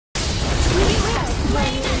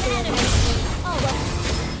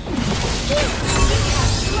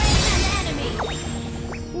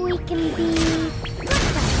can be good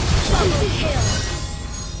friends. Double kill.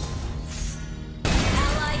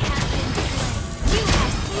 Ally has been slain. You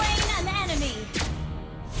have slain an enemy.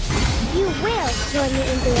 You will join me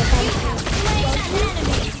in the You have adventure. slain an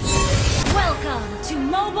enemy. Welcome to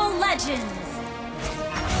Mobile Legends.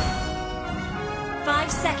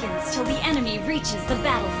 5 seconds till the enemy reaches the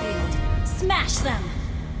battlefield. Smash them.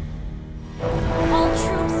 All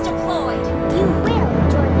troops deployed. You will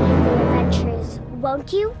join me in the adventures,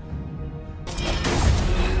 won't you?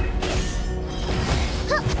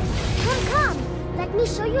 Huh. Come. Let me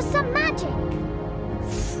show you some magic.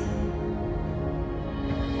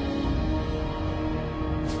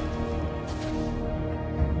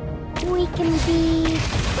 We can be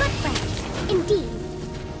good friends, indeed.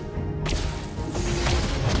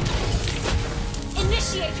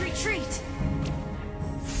 Initiate retreat.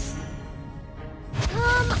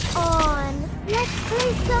 Come on, let's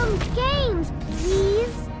play some games,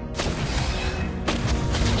 please.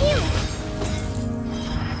 Ew.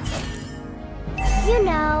 You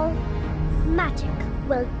know, magic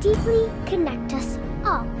will deeply connect us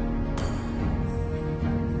all.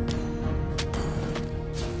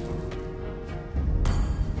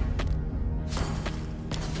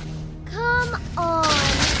 Come on,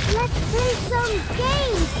 let's play some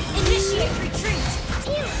games. Initiate retreat.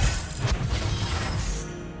 Ew.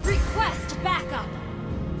 Request backup.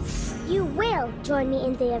 You will join me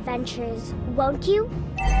in the adventures, won't you?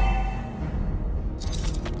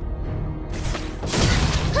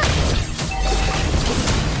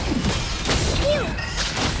 Ew.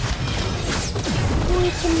 We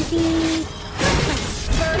can be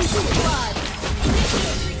First blood.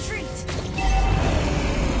 Initiate retreat.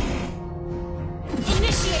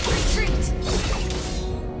 Initiate retreat.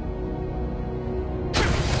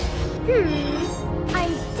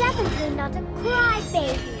 I'm definitely not a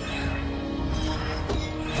crybaby.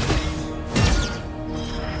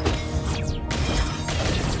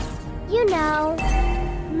 You know,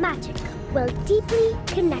 magic will deeply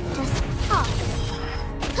connect us all.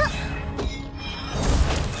 Huh.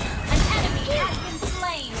 An enemy has been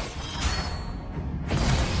slain.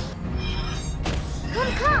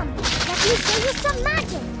 Come, let me show you some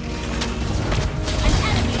magic. An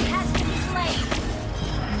enemy has been slain.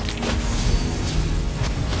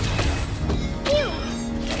 Ew.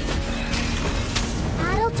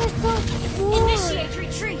 Adults are so boring. Initiate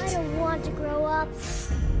retreat. I don't want to grow up.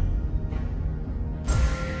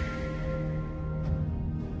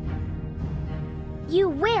 You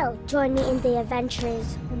will join me in the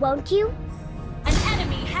adventures, won't you? An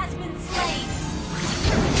enemy has been slain.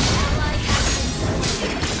 Ally has been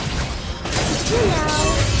slain. You know,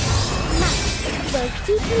 magic will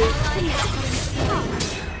deeply Ally has connect been us slain. all.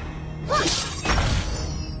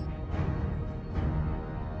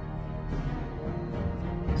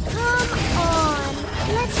 Come on,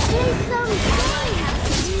 let's play some games,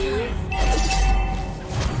 please.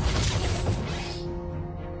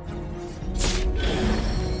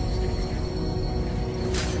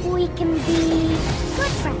 We can be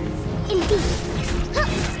good friends, indeed. Huh.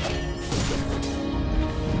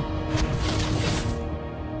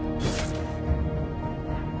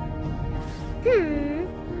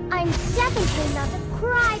 I'm definitely not a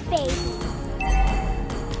crybaby.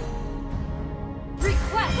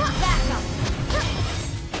 Request backup.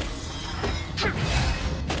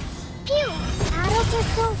 Pew! Adults are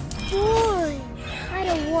so boring. I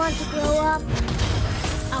don't want to grow up.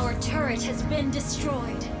 Our turret has been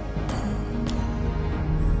destroyed.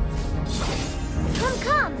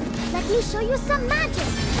 Come. Let me show you some magic.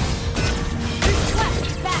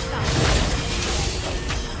 Request backup.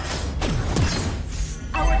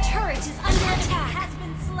 Our turret is under attack. Has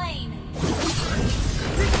been slain.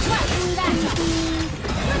 Request backup.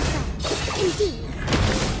 Good friends, indeed.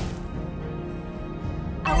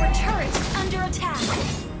 Our turret is under attack.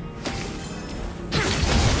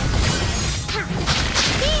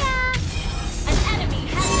 See ya! An enemy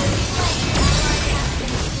has been slain. Ally has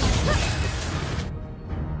been slain.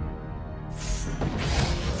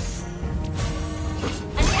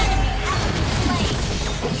 An enemy has been slain.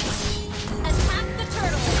 Attack the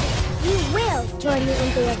turtle. You will join me in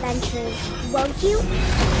the adventures, won't you?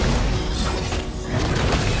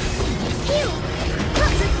 Pew!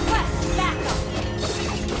 Request backup.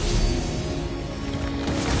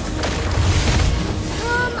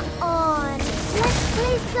 Come on, let's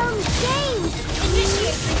play some games.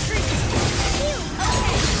 Initiate retreat. Pew!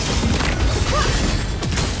 Okay.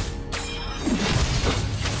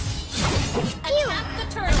 Attack the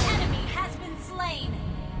turtle. An enemy has been slain.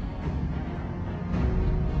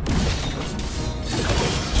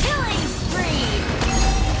 Killing spree.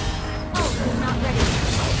 Oh, not ready.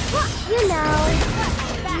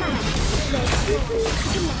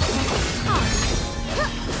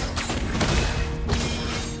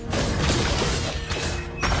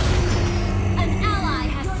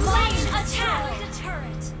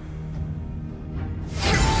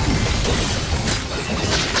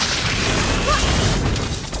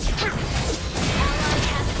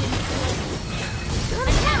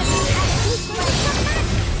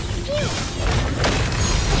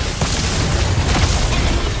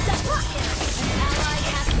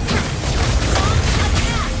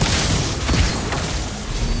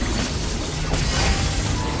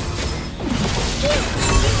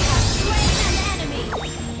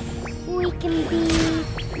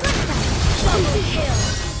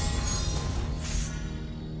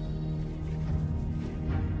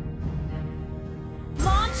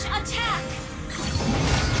 attack!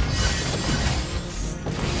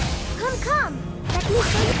 Come. Let me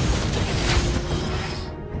show you.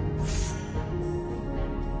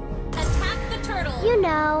 Attack the turtle! You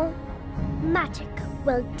know, magic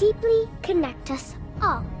will deeply connect us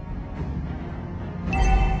all.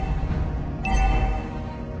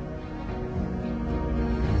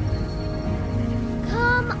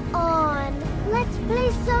 Come on, let's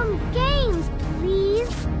play some games,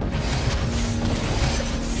 please.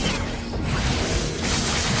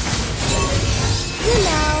 You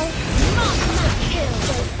know, Monster kill!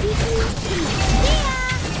 will deeply connect.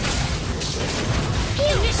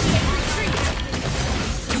 Initiate retreat!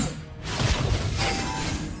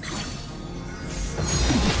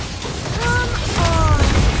 Come on,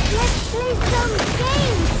 let's play some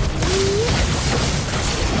games, please.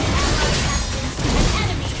 An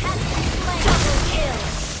enemy has been slain! Double kill!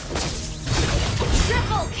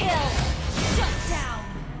 Triple kill! Shut down!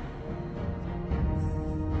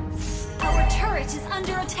 Our turret is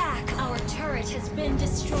under attack! Our turret has been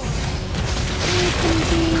destroyed! We can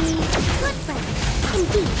be good friends,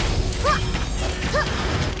 indeed.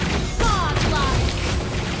 Godlike!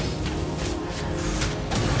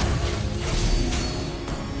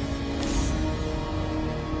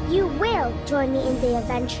 You will join me in the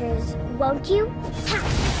adventures, won't you? Ha!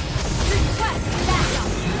 Request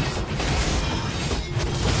backup!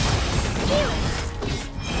 Phew!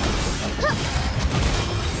 Huh!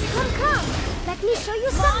 Come. Let me show you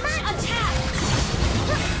some Launch magic. attack!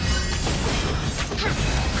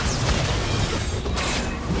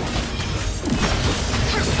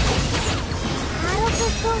 Battles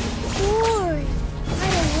are so boring. I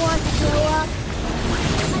don't want to grow up.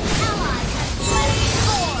 An ally has slain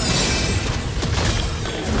Thor!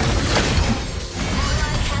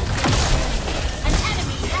 Ally has been slain! An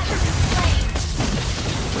enemy has been slain!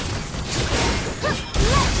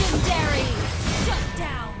 Legendary! Shut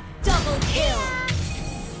down! Double kill!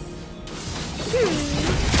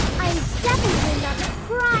 I'm definitely not a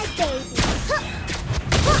crybaby.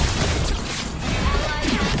 Ally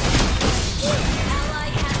has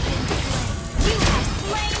been slain! You have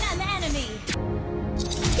slain an enemy!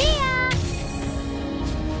 See ya!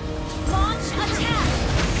 Launch attack!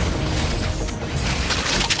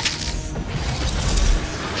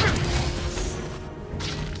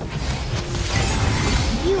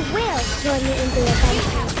 You will join me in the You have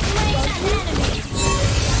adventures. slain won't an you? enemy!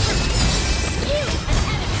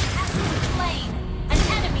 An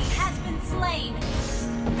enemy has been slain!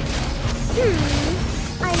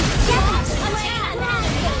 I'm Launch definitely attack! An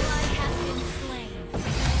enemy has been slain!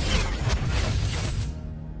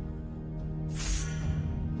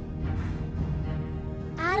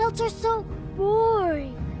 Adults are so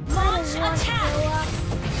boring. I Launch don't want to attack! grow up.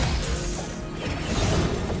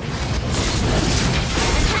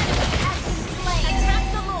 An enemy has been slain! Attack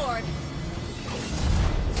the Lord!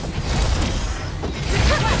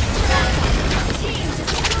 Request backup! Team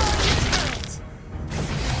destroy the turret!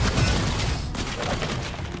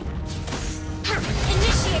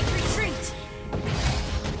 Initiate retreat!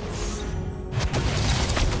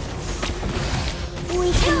 We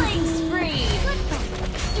can Killing be